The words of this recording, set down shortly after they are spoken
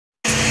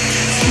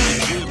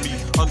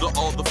Under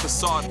all the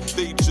facade,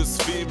 they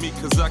just fear me,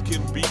 cause I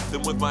can beat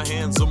them with my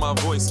hands on my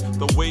voice.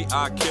 The way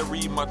I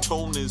carry my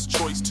tone is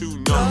choice to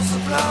know. Blow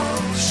for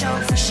blow, show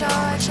for show,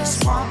 I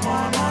just want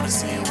more to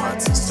see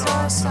what's in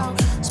store. So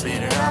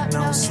speed it up,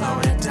 no slow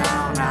it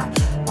down. I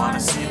wanna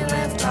see you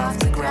lift off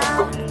the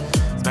ground.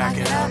 Back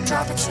it up,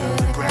 drop it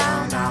to the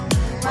ground. I'm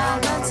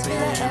wild enough to be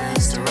the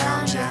illest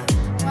around, yeah.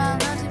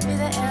 Wild enough to be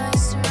the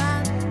illest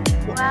around.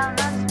 Wild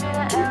enough to be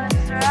the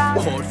illest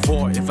around. Hold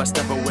for if I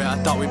step away, I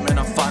thought we met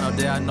on final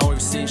day. I know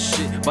we've seen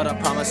shit, but I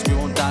promise we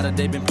won't die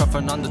today. Been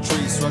puffing on the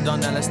trees, swerved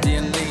on LSD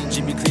and lean.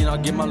 GB clean, I'll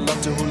give my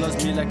love to who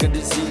loves me like a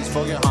disease.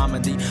 Forget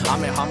harmony, I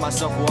may harm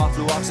myself while I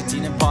flew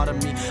oxytocin and part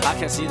of me. I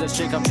can't see the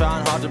shake, I'm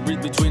trying hard to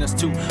breathe between us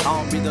two. I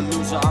won't be the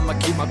loser, I'ma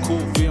keep my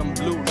cool, feeling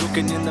blue.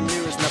 Looking in the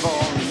mirror, it's never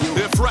only you.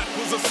 If rap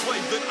was a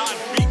slave, then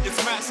I'd beat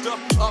its master.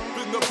 Up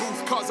in the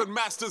booth, causing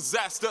mass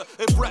disaster.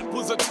 If rap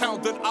was a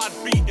town, then I'd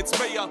beat its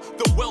mayor.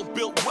 The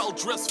well-built,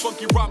 well-dressed,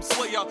 funky rhyme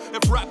slayer.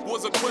 If rap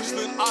was a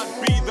question, I'd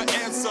be the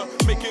answer.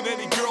 Making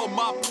any girl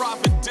my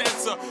private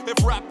dancer.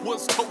 If rap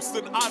was toast,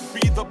 then I'd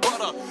be the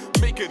butter.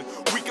 Making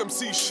weak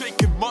MCs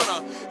shake and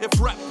mutter. If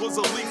rap was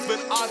a leaf,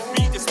 then I'd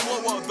be its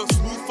blower. The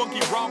smooth,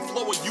 funky rhyme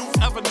flower, you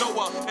ever know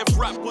her. If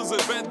rap was a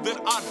vent, then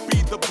I'd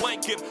be the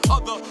blanket.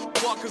 Other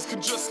blockers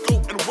can just go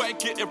and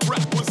wank it. If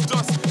rap was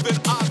dust, then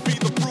I'd be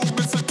the broom.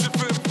 It's a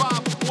different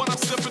vibe when I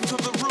step into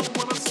the room.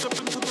 When I step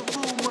into the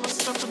room. When I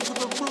step into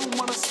the room.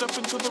 When I step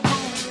into the room.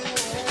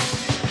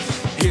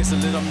 Here's a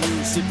little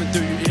muse, sipping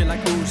through your ear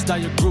like ooh, style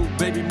your groove,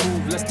 baby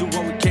move, let's do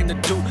what we came to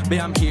do.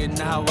 Babe, I'm here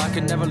now, I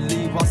can never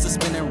leave, whilst it's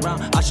spinning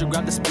round. I should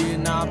grab the spear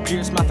now,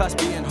 pierce my fast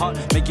beating heart.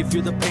 Make you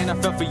feel the pain I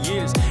felt for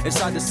years,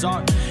 inside this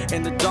art.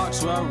 In the dark,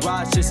 where I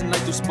ride, chasing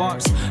light through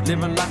sparks.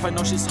 Living life, I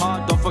know she's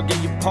hard, don't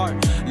forget your part.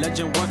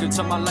 Legend work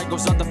until my light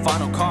goes out the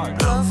final card.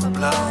 Blow for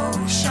blow,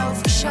 show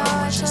for show,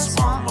 I just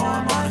want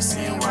more to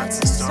see what's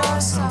in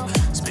store. So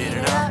speed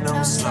it up,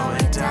 no slow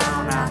it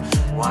down.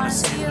 I wanna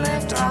see you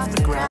lift off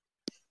the ground.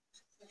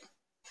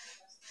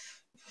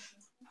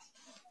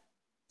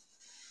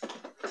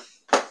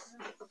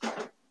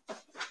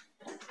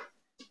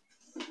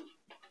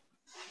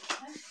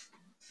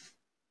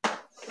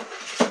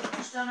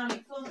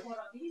 Amíg tombol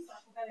a víz,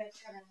 akkor be lehet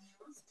cserélni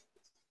azt.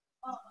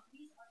 A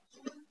víz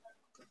akkor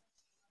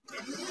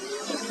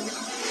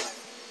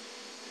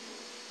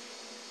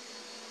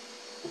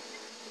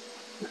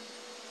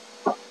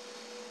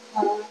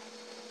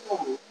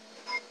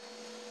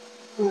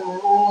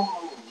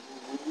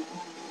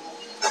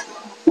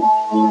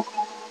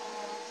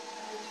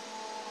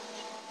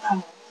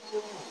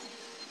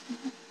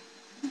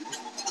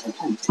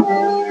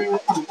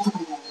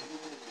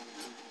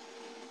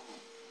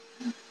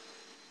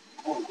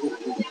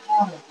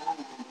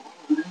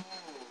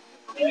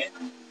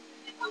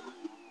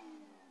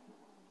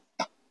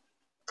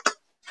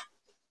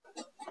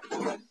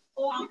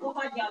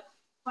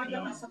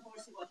hagyjad ezt a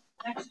porszívot.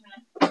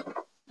 Megcsinálj.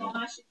 A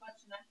másikat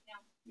csinálj.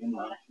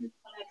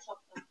 A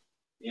legsaptabb.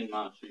 Én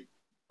másik.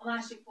 A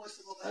másik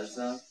porszívóban.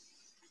 Ezzel?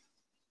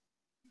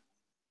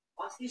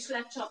 Azt is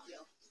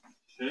lecsapja.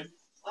 Sí?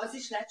 Az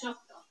is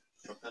lecsapta.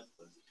 Csak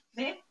ettől.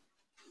 Mi?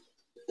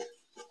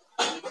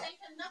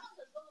 Szerintem nem az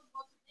a dolog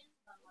volt, hogy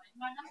néztem majd,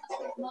 mert nem az,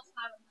 hogy most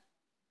 3.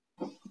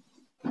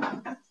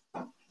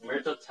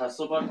 Miért a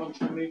Tesla barban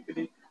sem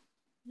működik?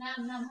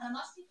 Nem, hanem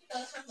azt hitték,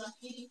 hogy az a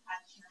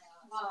kirikát csinálja.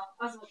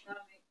 Az volt,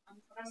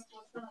 amikor azt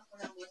voltam, akkor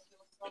nem volt jó.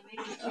 Szóval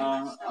végig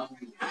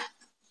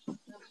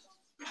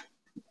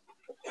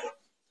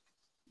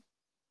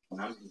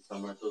nem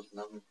hiszem, mert az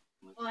nem...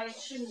 egy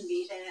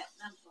sümli, de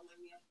nem tudom, hogy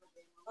mi a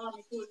probléma.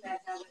 Valami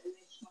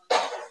túlterhelés van.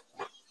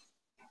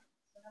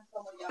 De nem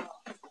tudom, hogy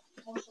a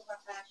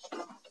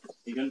mosogatásra.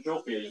 Igen,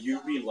 Zsofia,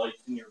 UV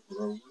lights in your grow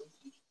room?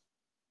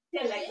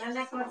 Tényleg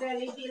mennek az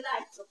LED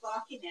lights-ok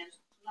valakinek?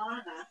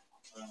 Na.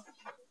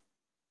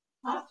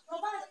 Hát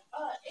próbál,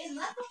 én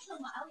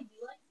lekapcsolom a LED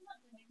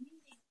lights-okat, de még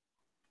mindig...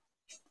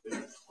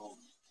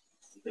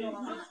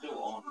 They're still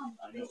on,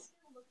 I know.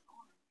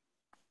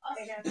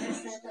 Igen,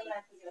 szerintem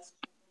lehet, hogy az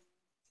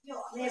jó,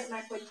 nézd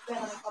meg, hogy be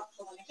van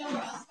kapcsolva neki.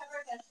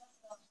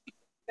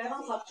 Be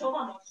van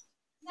kapcsolva most?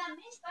 Nem,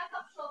 nincs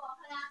bekapcsolva,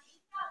 hanem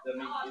inkább De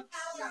még a itt...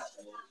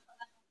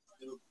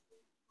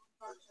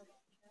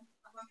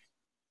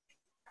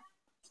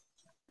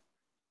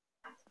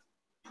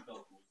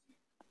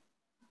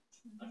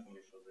 Nekem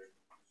is azért.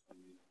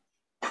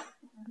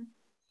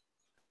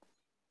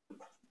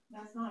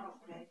 That's not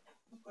okay.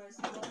 Of course,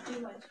 I don't feel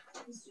like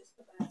it's just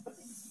the bad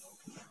thing.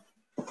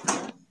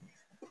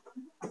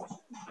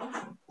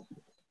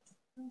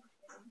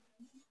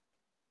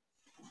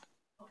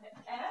 Okay,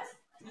 ez?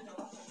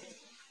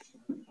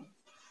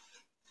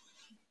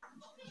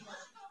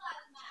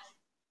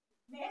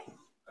 Miért?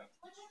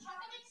 Hogyha csak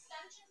egy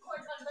extension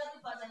cord van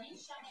belül, de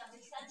nincs semmi az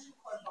extension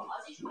cordban,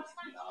 az is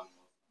használja?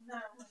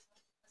 Nem.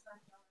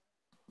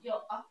 Jó,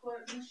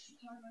 akkor most...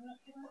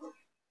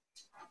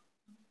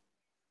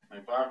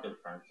 Mijn vader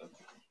vraagt dat.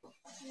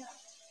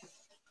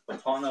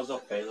 Het gewoon als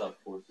op veel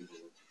voor te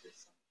doen.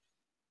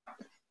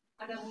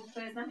 Hát de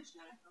múltkor ez nem is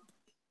látom.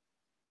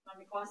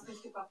 Amikor azt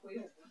hiszük, akkor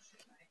jött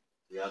most.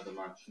 Yeah, the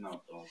marching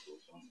out also,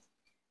 so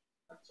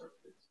that's our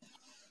place.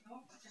 Jó,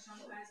 és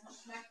amikor ez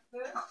most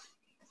megfő,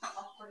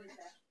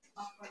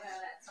 akkor el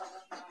lehet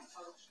szabadni a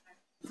falosnak.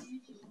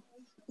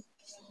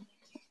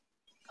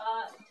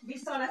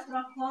 Vissza lesz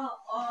rakva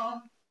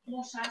a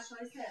mosásra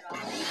és erre.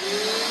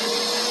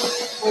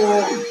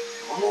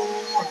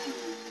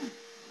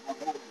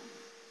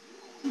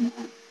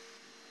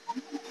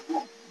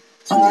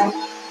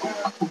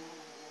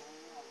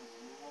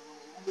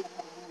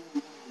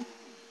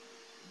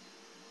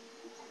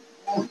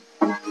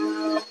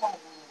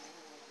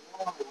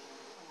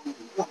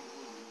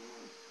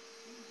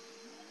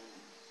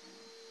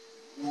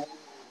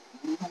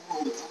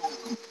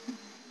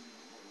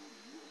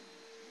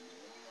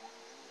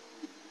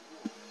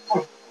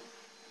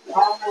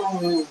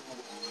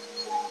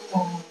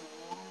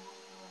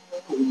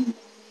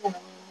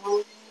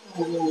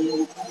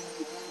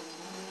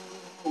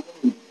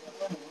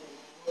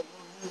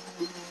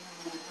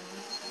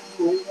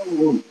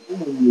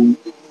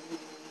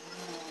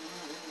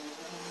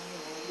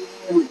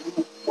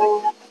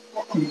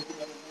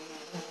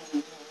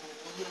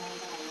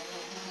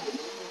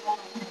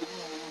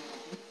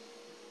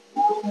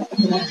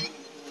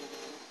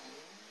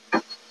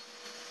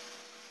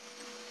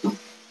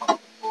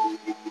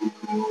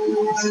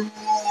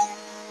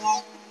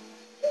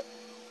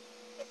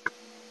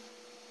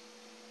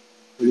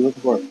 What are you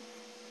looking for?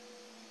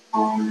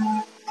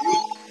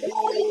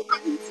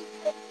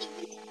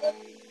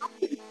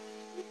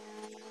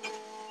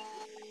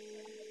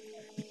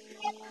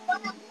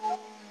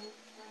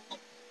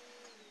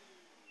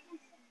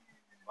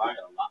 Right,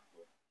 a lot.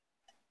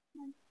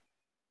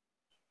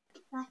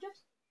 Laughter?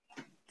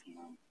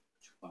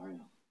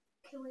 Mario.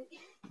 Kill it.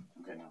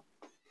 Okay, now.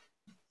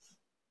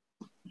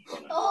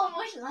 Oh,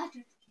 much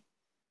laughter.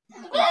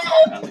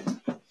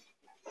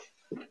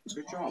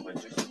 Good job, I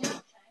just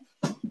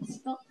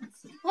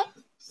What?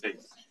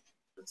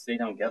 stay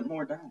down, get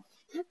more down.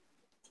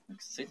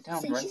 Like, sit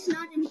down, So right? she's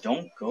not in.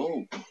 Don't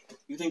go.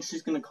 You think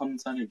she's gonna come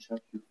inside and check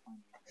you?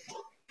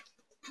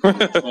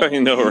 I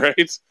know,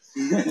 right?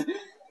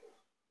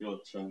 Yo,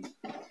 Chun.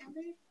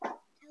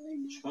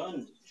 Tell her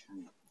no.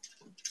 Chun.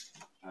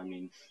 I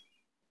mean,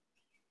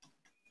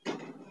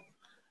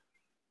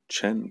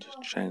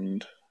 Chendga.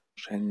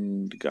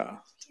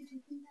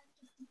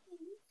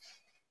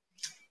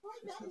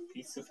 there's a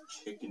piece of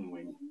chicken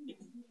wing.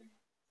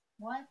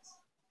 What?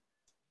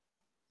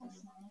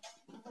 That's nice.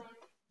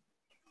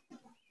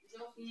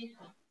 Zsofia,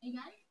 you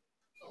got it?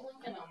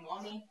 Look at them,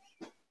 mommy.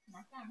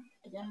 Not them.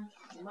 Yeah.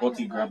 What's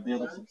he grab the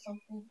other one?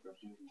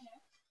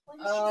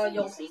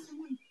 You'll see.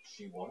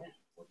 She what?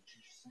 What did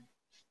she say?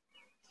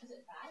 Is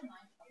it bad? Am I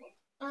in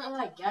trouble?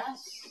 I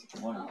guess.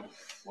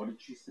 What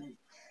did she say?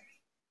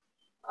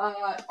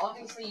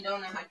 Obviously you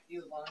don't know how to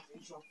do the laundry,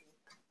 Zsofia.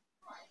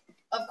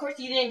 Of course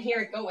you didn't hear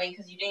it going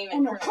because you didn't even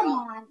Oh no, turn it come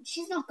on. on.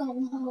 She's not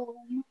going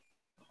home.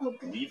 Oh,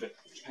 good. Leave it.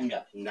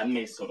 Changa,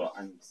 Name Soda.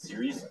 I'm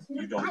serious.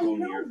 You don't I go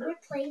know, near her. we're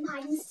playing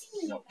hide and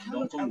seek. No, you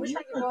don't I go wish near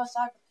I could go her.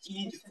 outside.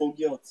 Eat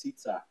Fogya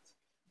Tsitsa.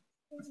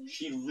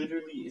 She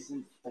literally is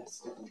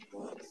infested with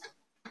bugs.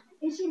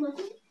 Is she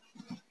looking?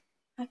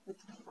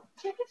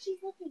 Check if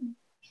she's looking.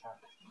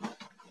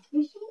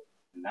 Is she?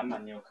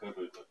 Namanyo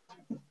Kurudu.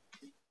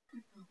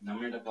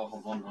 Namir the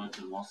Hovan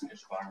Royal Mosque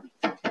Farm.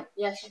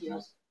 Yes, she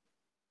is.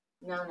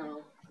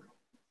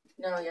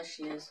 No, yes,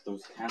 she is.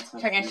 Those cats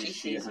have Check if fleas. she She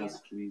sees you. has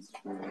fleas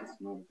for us.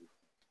 No.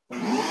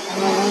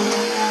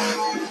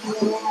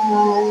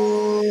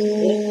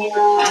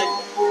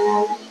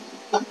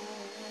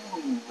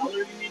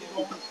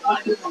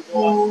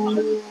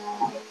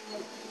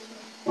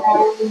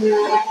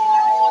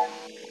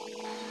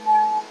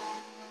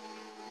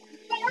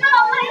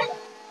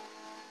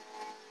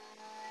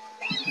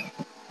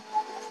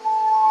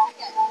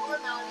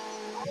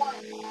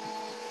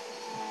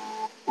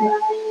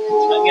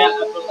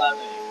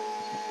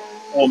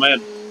 Oh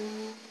man.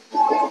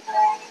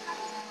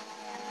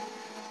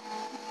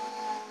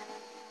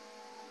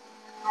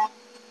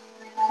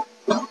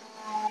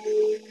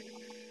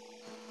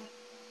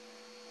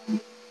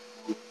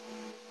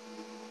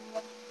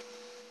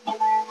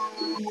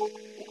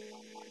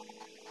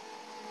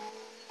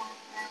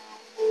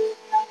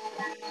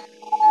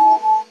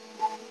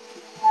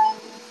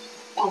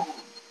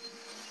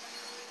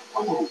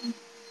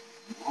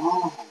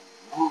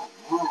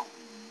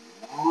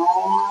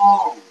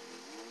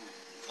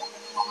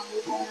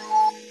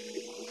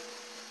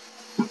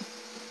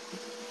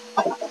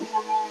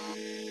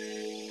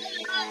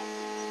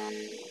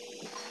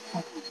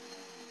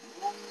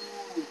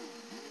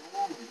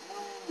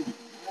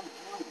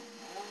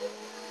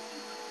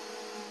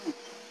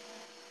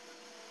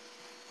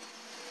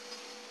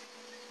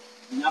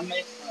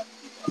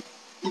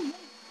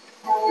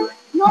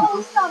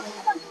 No, stop.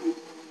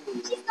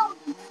 She's not.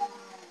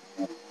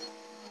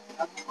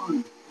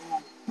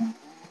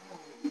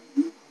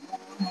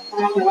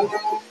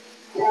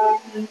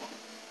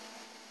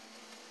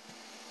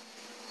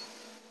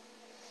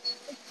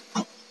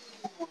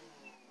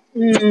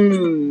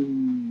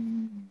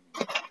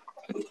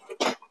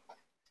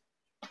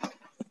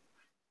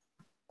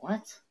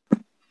 What?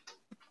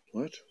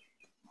 What?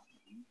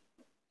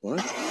 What?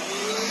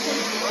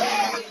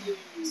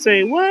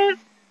 Say what?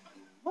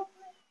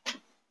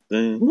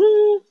 No!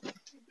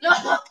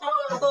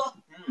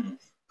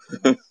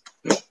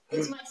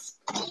 It's my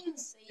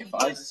screensaver. If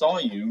I saw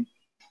you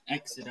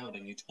exit out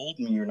and you told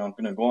me you're not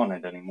gonna go on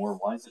it anymore,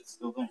 why is it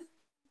still there?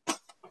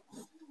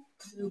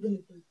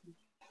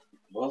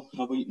 Well,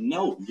 how about you?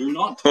 No, you're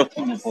not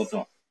touching the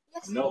photo.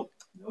 Yes. No,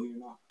 you're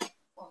not.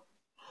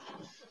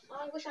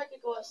 I wish I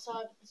could go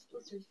outside with this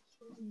blizzard.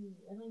 I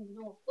don't even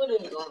know what foot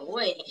is on the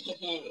way.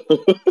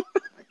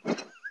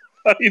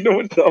 How do you know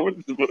what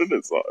it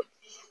is on?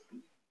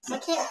 I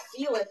can't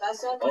feel it.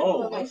 That's why I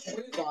couldn't put my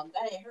shoes on.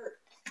 That ain't hurt.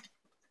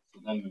 So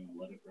then I'm gonna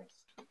let it rest.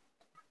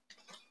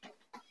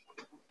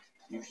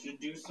 You should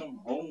do some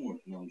homework.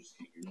 No, I'm just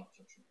kidding. You're not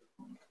touching your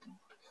phone.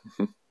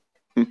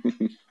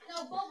 No,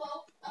 Bobo.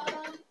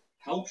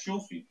 Help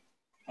Zsofia.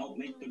 Help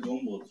make the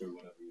gumballs or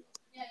whatever.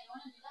 Yeah, you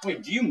wanna do that?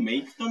 Wait, do you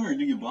make them or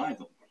do you buy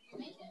them?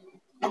 Make it.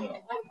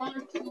 Yeah. I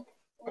found two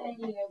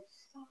plenty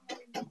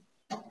outside.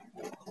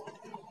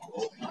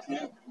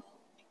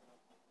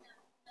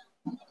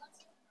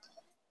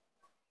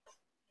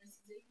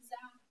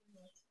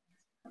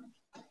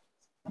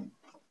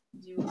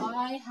 Do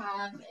I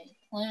have a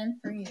plan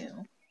for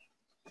you?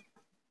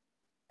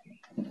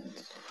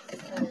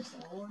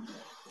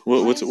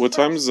 What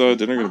time's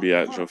dinner gonna be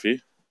at,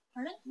 Zsofia?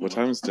 Pardon? What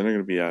time is dinner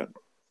gonna be at?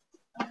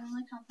 Like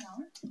half an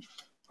hour.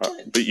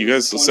 But you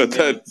guys said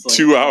that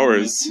 2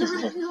 hours.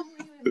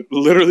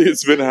 Literally,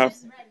 it's been half.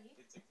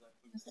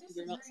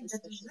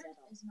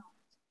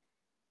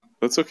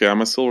 That's okay.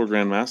 I'm a silver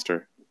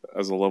grandmaster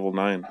as a level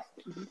 9.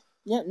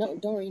 Yeah, no,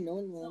 don't worry. No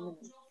one will.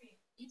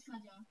 You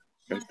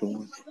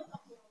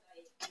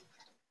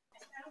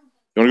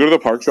want to go to the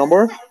park, John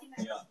Boy?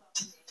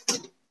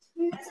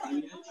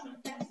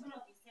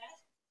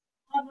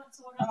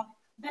 Harmadszorra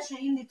be se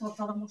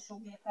indítottad a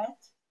mosógépet,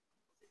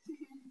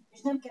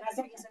 és nem kell az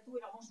egészet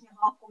újra mosni,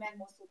 ha akkor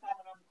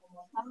megmozdultál, amikor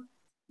mondtam.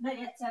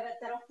 Negyedszer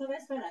te raktad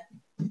ezt vele?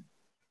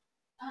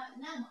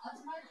 Nem,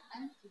 az már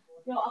nem.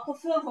 Jó, akkor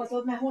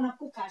fölhozod, mert hónap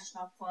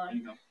kukásnap van.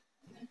 Igen.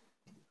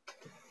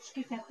 És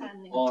ki kell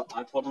tenni.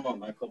 iPadon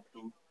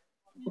megkaptuk.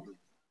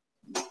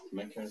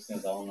 Megkeresni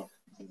az államnak.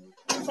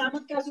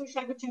 Számot kell az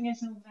újságot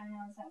csengésni ugrálni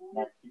az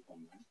államnak.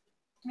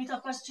 Mit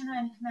akarsz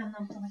csinálni?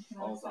 Nem tudom, hogy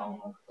kell az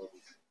államnak.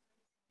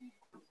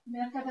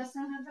 Miért kell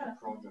beszélned vele?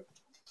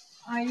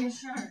 Are you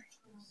sure?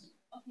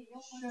 Okay,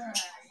 you're sure.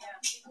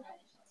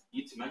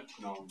 Itt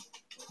megcsinálom.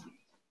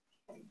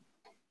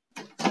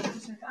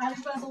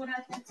 Állítsd be az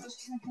órát,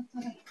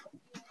 2-12-re.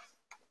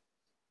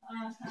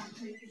 Aztán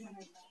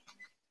 11-ben.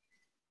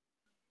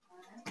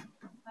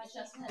 Vagy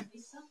se azt lehet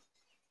vissza?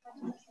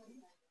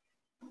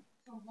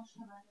 Most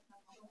ha már ez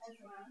már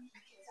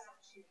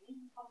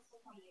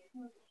abszolút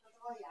nélkül, az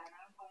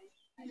aljánál, ha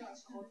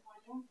is ott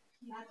vagyunk,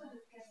 látod,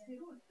 ők kezdték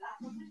rúgni?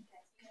 Látod, hogy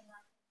kezdték?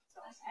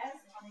 Szóval ez,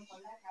 amikor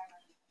le kell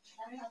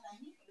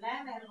menni.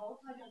 Le, mert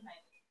ott hagyod meg.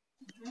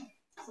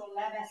 Szóval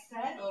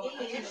leveszed,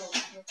 és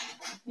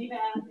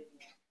mivel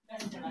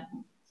veszed,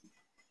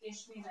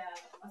 és mivel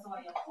az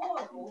alja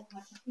forró, ha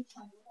csak itt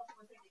hagyod,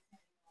 akkor az egész nem.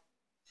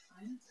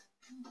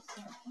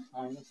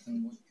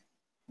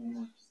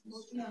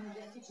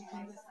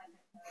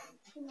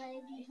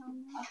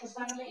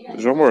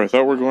 Zsomor, I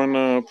thought we were going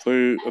to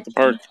play at the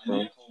park,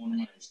 bro.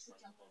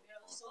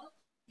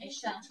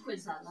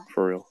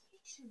 For real.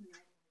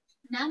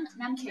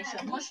 Nem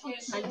később, most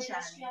fogjuk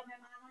megcsinálni.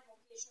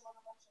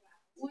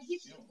 Úgy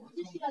is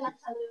vele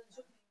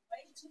előzünk.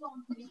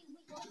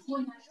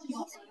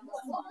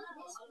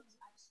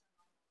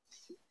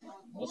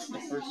 What's the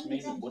first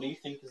main? What do you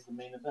think is the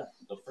main event?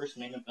 The first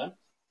main event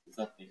is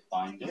that they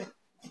find it.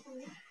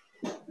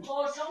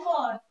 Oh,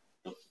 Zsomor!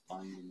 The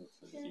finding of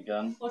it.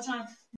 Again.